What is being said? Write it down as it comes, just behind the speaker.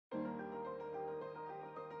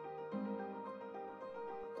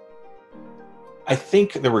I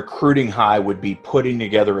think the recruiting high would be putting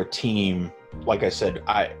together a team. Like I said,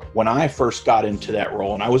 when I first got into that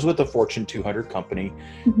role, and I was with a Fortune 200 company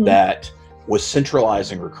that was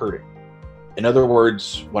centralizing recruiting. In other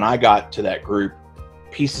words, when I got to that group,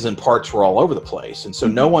 pieces and parts were all over the place. And so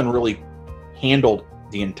no one really handled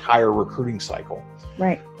the entire recruiting cycle.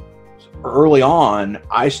 Right. Early on,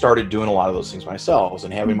 I started doing a lot of those things myself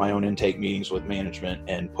and having my own intake meetings with management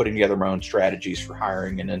and putting together my own strategies for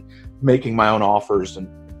hiring and then making my own offers and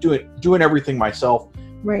doing everything myself.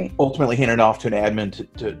 Right. Ultimately handed off to an admin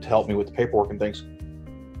to help me with the paperwork and things.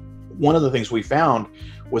 One of the things we found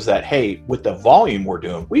was that, hey, with the volume we're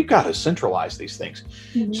doing, we've got to centralize these things.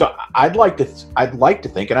 So I'd like to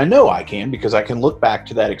think, and I know I can because I can look back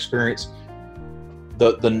to that experience.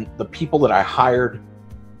 The people that I hired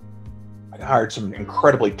some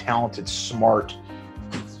incredibly talented, smart,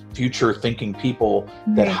 future-thinking people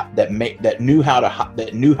that knew how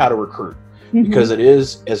to recruit, because it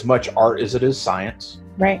is as much art as it is science.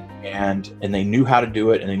 Right. And they knew how to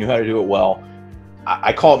do it, and they knew how to do it well.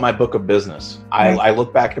 I call it my book of business. I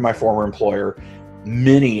look back to my former employer.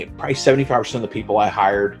 Probably 75% of the people I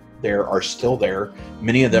hired there are still there.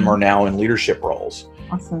 Many of them are now in leadership roles.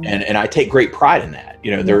 Awesome. And I take great pride in that.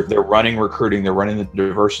 You know, they're running recruiting, they're running the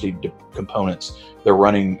diversity components, they're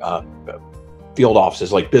running field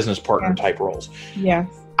offices, like business partner type roles. Yes.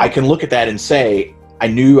 I can look at that and say, I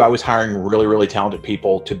knew I was hiring really, really talented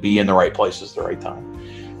people to be in the right places at the right time.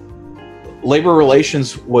 Labor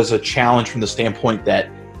relations was a challenge from the standpoint that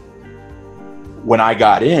when I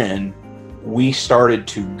got in, we started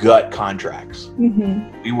to gut contracts.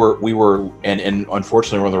 We were, and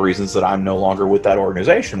unfortunately, one of the reasons that I'm no longer with that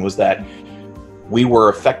organization was that we were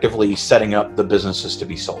effectively setting up the businesses to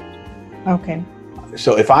be sold. Okay.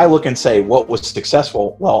 So if I look and say what was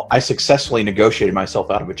successful, well, I successfully negotiated myself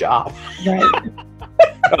out of a job. Right.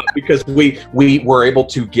 Because we were able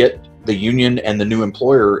to get the union and the new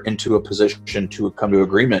employer into a position to come to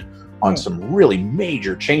agreement on some really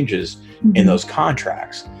major changes in those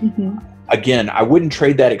contracts. Again, I wouldn't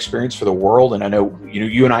trade that experience for the world. And I know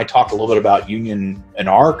you and I talked a little bit about union in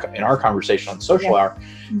our conversation on Social Hour.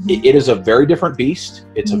 It is a very different beast.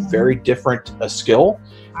 It's a very different skill.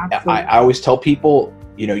 I always tell people,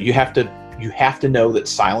 you have to know that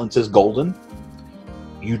silence is golden.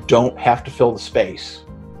 You don't have to fill the space.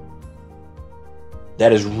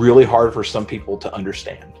 That is really hard for some people to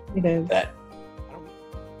understand. It is. That